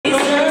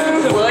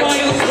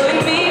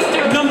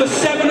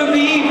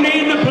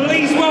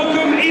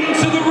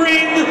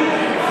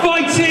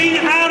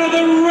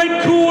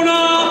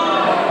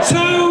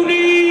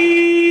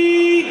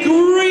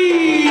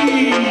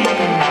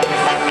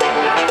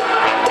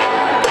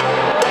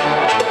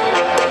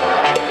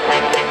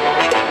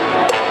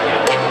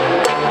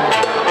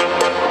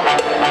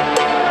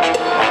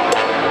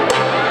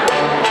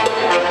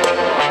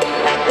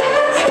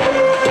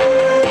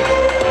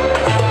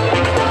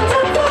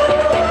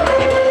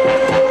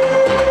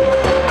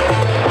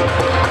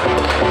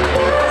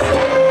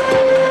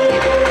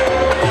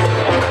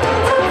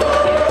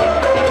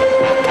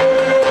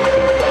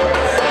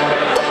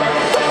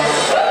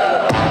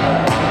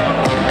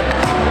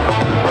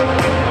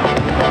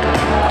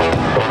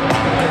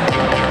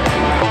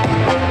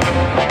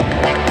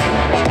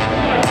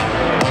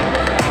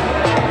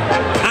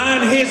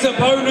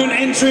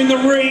entering the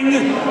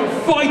ring,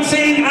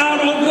 fighting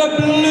out of the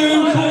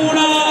blue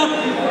corner,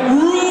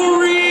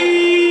 Rory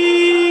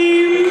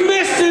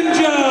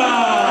Messenger.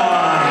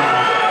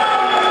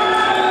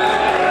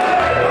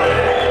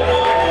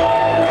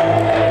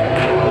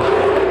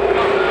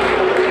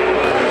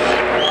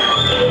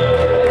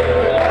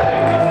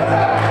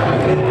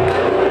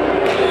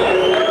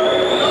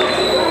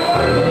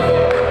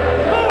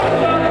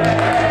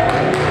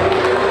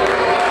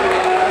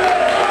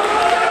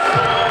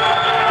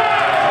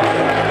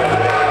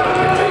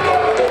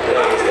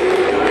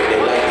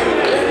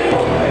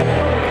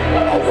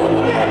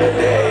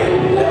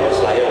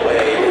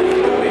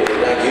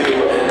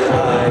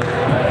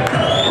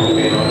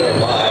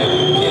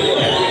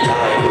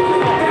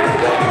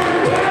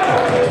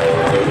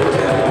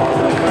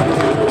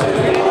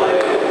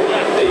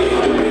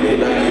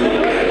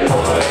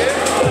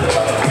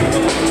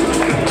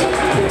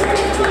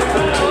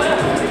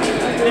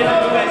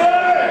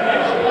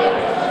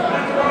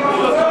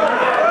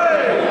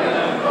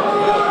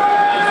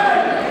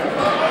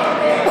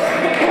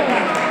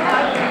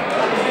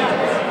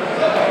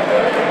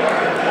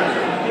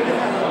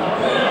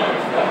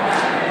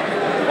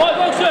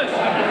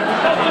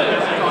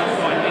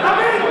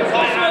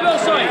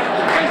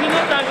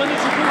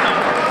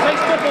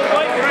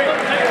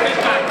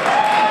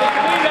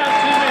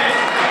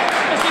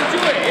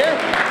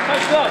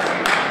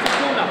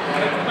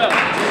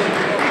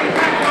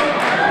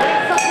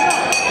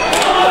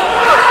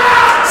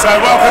 So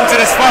welcome to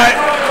this fight,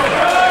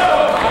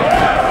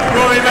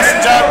 Rory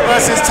Messenger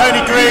versus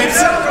Tony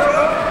Greeves,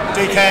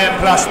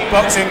 DKM Plush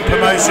Boxing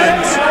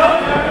Promotions.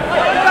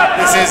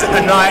 This is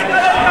a night,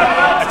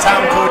 a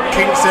town called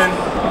Kingston,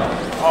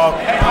 our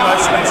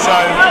promotional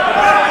show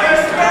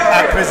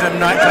at Prism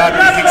nightclub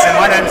in Kingston.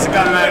 My name's the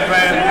gunman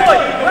Graham.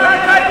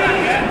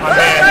 I'm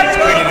here,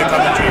 bringing the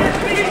commentary.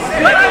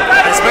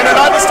 It's been a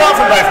lively start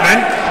from both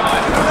men.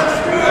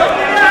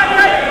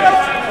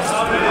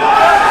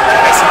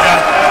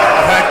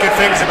 Good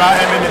things about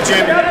him in the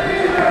gym,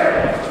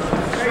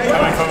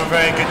 coming from a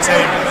very good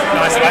team.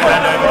 Nice right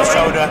hand over the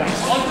shoulder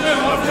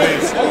of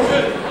Greeves.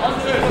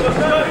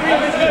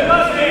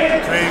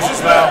 Greeves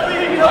as well,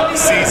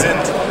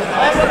 seasoned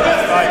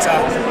fighter,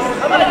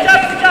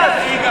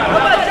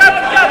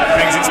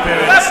 brings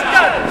experience.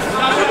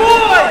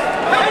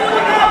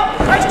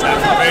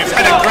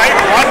 And a great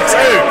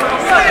 1-2,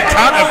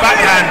 counter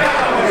backhand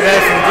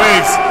there from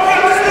Greeves,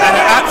 and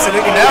it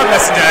absolutely nailed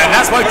Messenger, and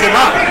that's woke him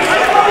up.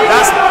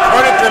 That's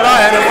prodded the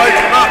lion and woke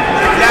him up.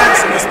 He lands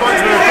and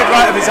responds with a good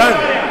right of his own.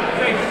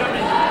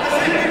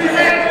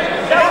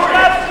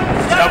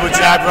 Double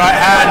jab, right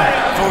hand,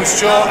 falls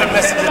short, and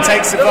Messenger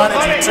takes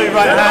advantage with two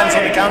right hands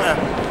on the counter.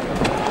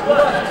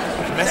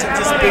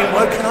 Messenger's been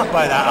woken up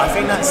by that. I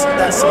think that's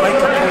the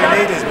wake-up all he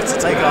needed, was to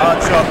take a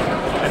hard shot.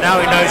 And now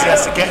he knows he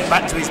has to get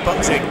back to his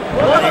boxing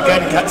and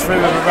again catch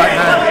through with a right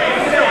hand.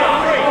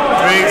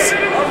 Greeves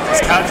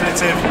is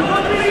calculative.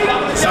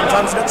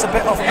 Sometimes looks a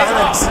bit off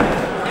balance.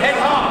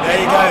 There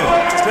you go.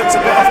 Just looks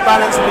a bit off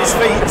balance with his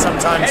feet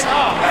sometimes.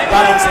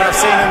 Balance, when I've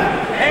seen him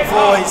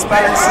before, his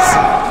balance is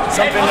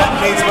something that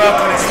needs work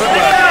on his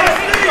footwork.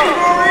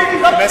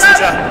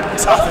 Messenger,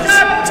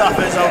 tough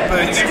as old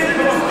boots.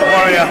 The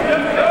warrior.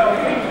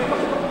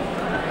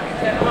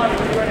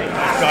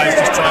 These guys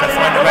just trying to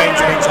find the range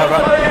of each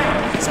other.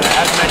 So it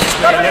has meant it's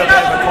been a little bit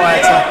of a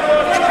quieter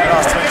the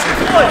last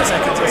 20-25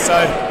 seconds or so.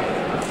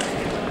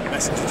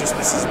 Messenger just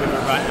misses with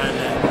a right hand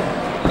there.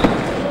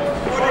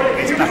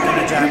 He's back in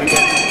the jam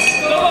again.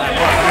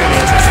 Really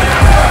interesting.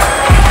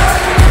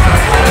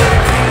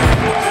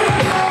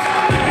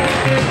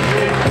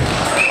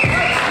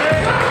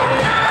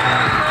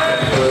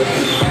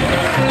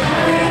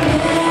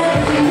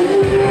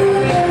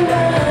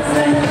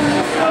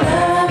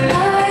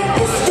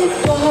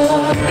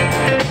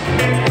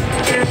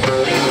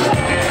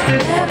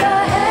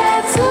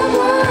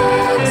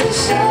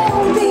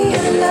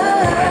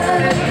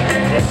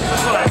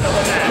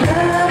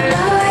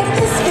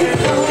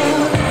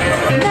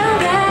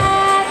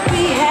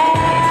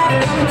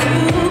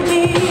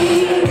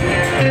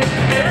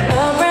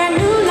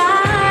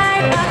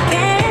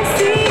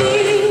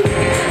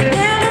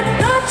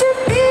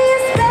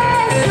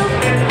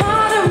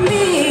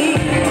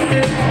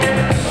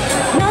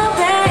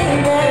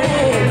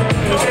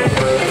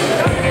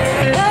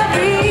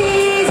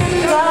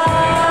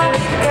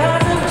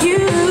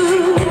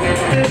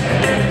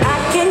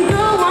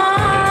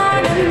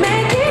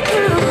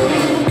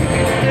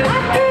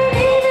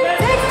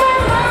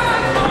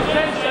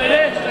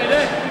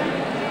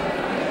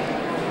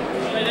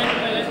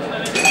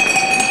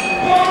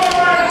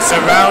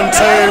 Round 2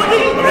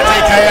 of the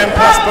DKM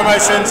Plush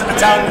Promotions, a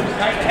town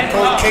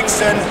called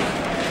Kingston,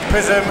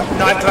 Prism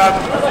nightclub.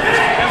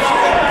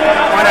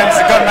 My name's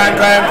the gunman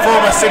Graham,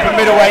 former super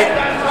middleweight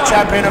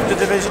champion of the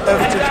division of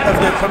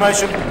the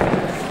promotion.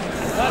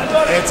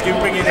 Here to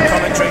bring you the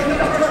commentary.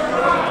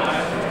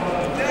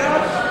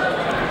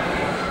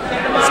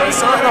 So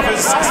starting off,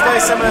 it's very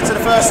similar to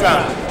the first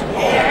round.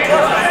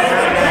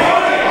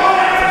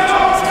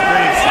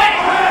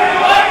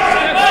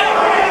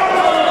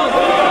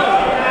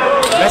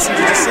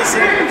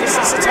 Messenger just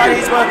needs to tidy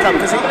his work up,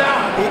 because he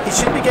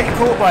shouldn't be getting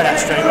caught by that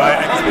straight right,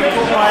 and he's been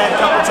caught by it a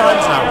couple of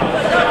times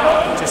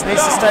now. Just needs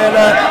to stay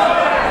alert,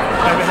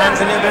 maybe hands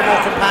a little bit more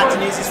compact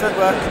and use his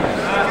footwork.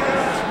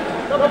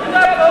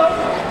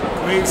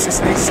 Greeves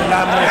just needs to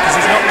land more, because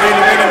he's not really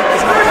winning,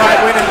 he's not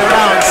quite winning the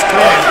rounds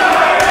clear.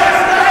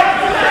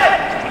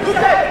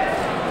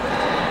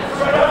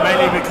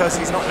 Mainly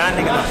because he's not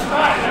landing enough. Good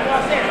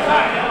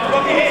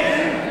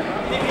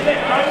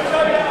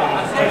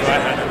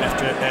right hand and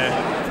left to it there.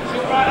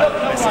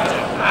 Messenger.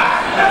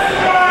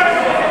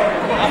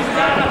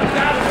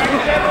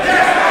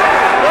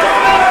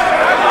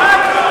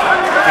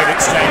 Good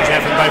exchange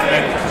here from both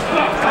men.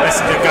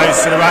 Messenger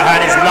goes to the right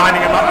hand, he's lining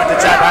him up with the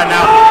jab hand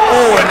now.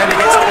 Oh, and then he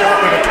gets caught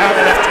with a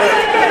counter left hook.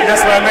 And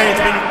that's what I mean,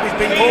 he's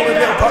been caught with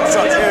little pot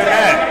shots here and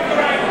there,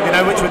 you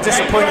know, which would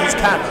disappoint his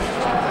camp.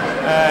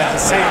 To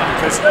see him,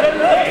 because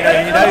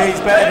you know he's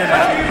better than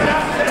that.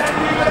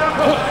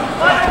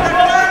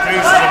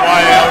 Greeves is a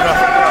wily old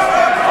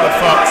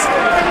fox,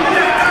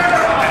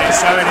 and he's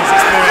showing his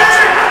experience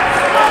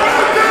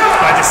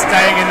by just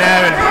staying in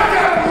there and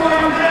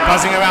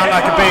buzzing around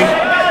like a bee.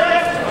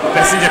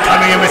 Messenger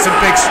coming in with some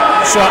big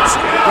shots,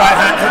 right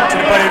hand hook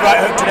to the body, right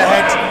hook to the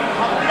head.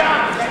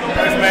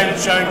 Both men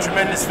showing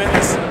tremendous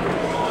fitness.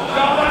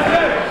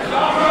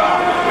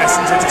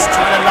 Messenger just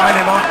trying to line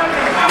him up.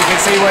 You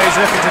can see what he's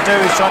looking to do.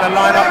 He's trying to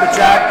line up the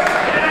jab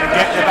and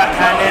get the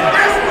backhand in.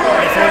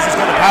 He feels he's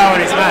got the power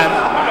in his man.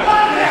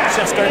 He's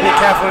just got to be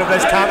careful of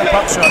those counter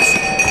pop shots.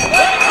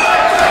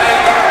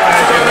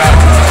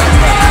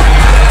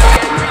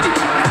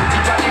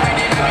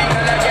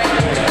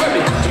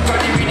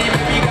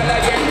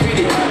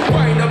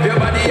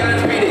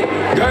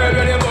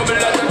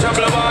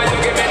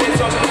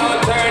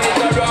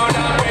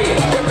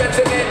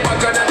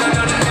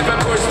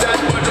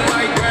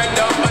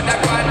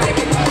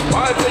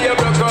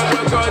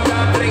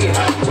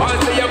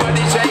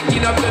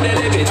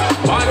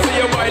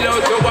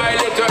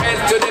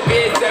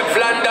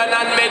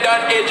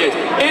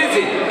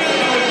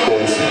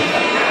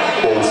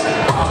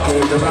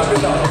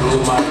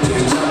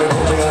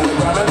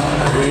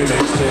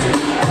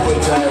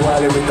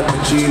 With the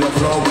Pachino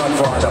flow,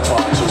 Godfather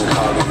part 2,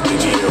 call me the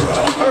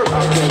Gira.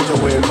 I came to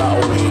win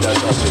battle me,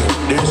 that's a sin.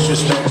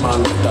 Disrespect,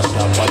 man, that's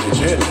not for the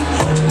gin.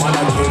 Man,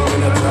 I came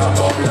in a trap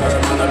up there,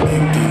 man, a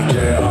big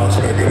DJ, I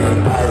was making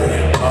an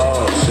Harry.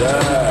 Oh, shit,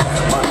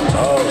 man,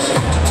 oh,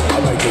 shit.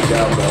 I make it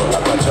down, bro,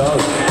 like I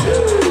told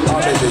you. I'll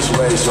be this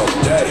way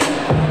someday.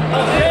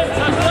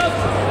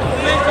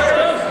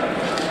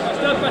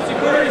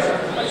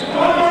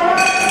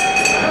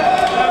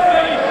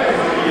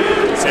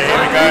 So here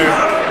we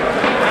go.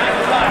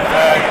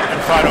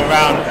 Final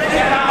round.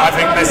 I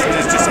think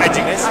Messenger's just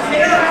edging this.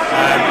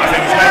 I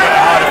think he's making it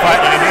a harder fight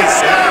than he needs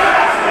to,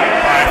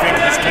 but I think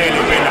he's clearly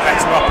been a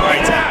better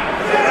operator.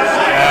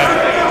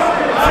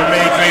 For me,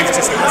 Greeves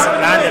just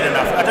hasn't landed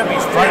enough. I don't think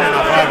he's thrown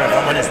enough either, if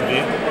I'm honest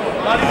with you.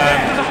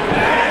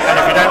 And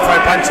if you don't throw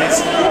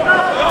punches,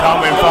 you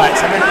can't win fights.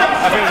 I mean,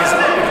 I think he's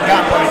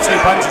got probably 2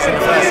 punches in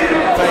the first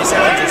 30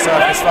 seconds or so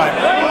of this fight.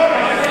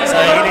 So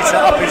he needs to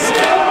up his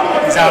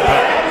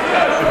output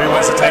if he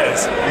wants to take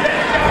this.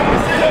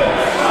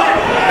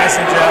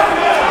 Messenger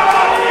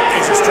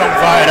is a strong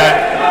fighter.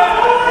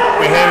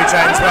 We hear he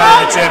trains well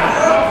in the gym.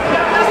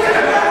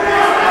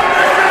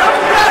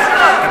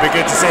 It'd be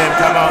good to see him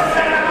come on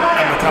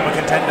and become a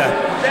contender.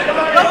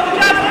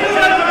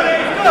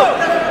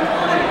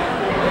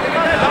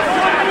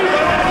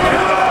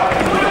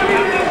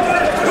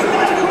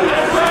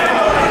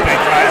 Big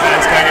right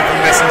hands going in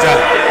from Messenger.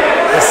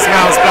 The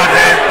smells blood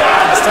here.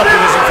 The stopping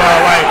isn't far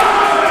away.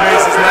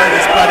 Greeves is loaded,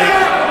 he's bloody.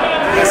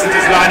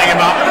 Messenger's lining him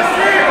up.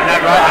 And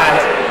that right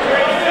hand.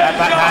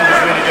 Backhand is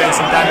really doing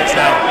some damage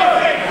now.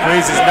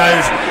 Greaves'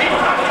 nose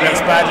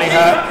looks badly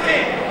hurt.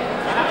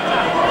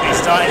 He's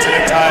starting to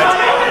look tired.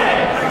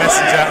 And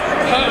Messenger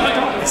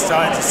is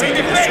starting to seek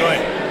and destroy.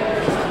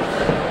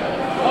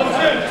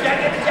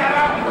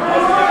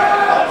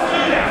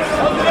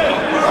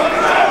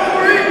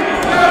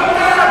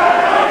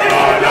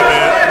 Oh,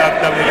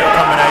 lovely little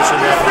combination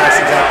there for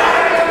Messenger.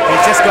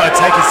 He's just got to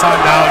take his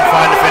time now and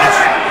find the finish.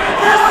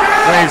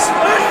 Greaves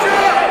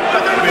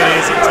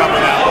really is in trouble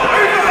now.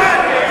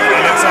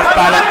 Off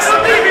balance,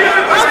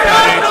 he's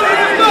bloodied,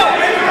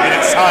 he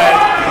looks tired.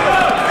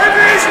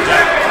 Messenger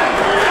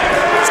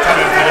is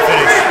coming for the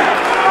finish.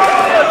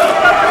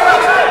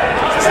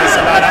 Just needs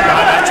to line up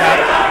behind that jab,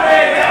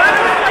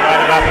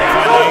 line him up and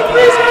find the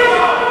equalizer.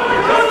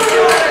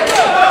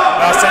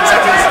 Last 10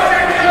 seconds.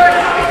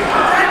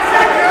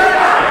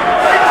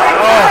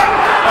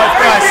 Oh,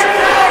 guys.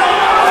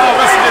 Oh,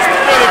 Messenger's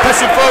really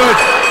pushing forward.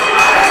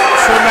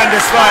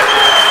 Tremendous fight.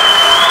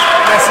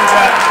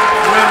 Messenger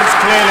wins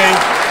clearly.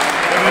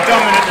 A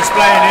dominant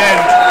display in the end,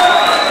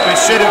 which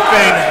should have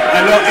been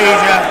a lot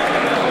easier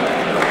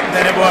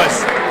than it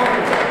was.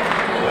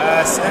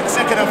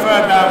 Second and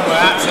third round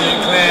were absolutely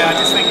clear. I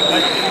just think,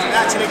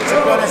 actually, to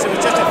be honest, it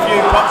was just a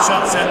few pop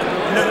shots that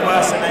looked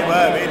worse than they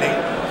were, really.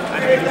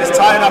 And if you can just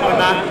tie it up on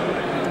that,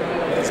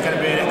 it's going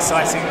to be an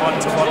exciting one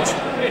to watch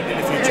in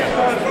the future.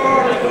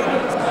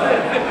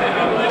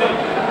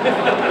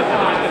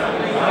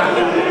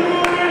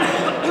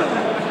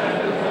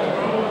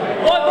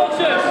 Right,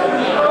 boxers!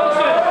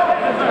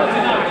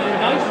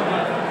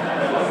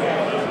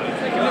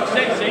 Make him look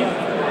sexy.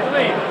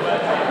 Wait.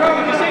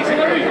 You're sexy,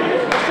 Rory.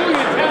 I saw you in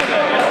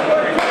town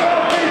earlier.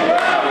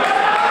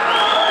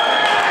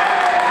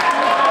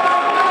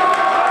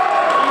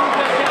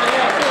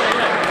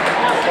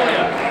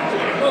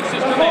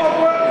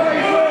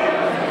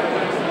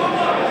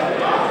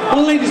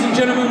 Well, ladies and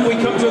gentlemen, we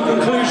come to a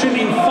conclusion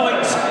in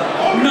fight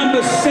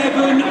number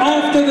 7.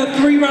 After the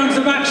 3 rounds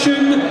of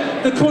action,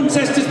 the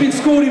contest has been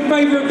scored in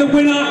favour of the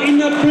winner in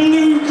the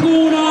blue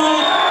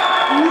corner.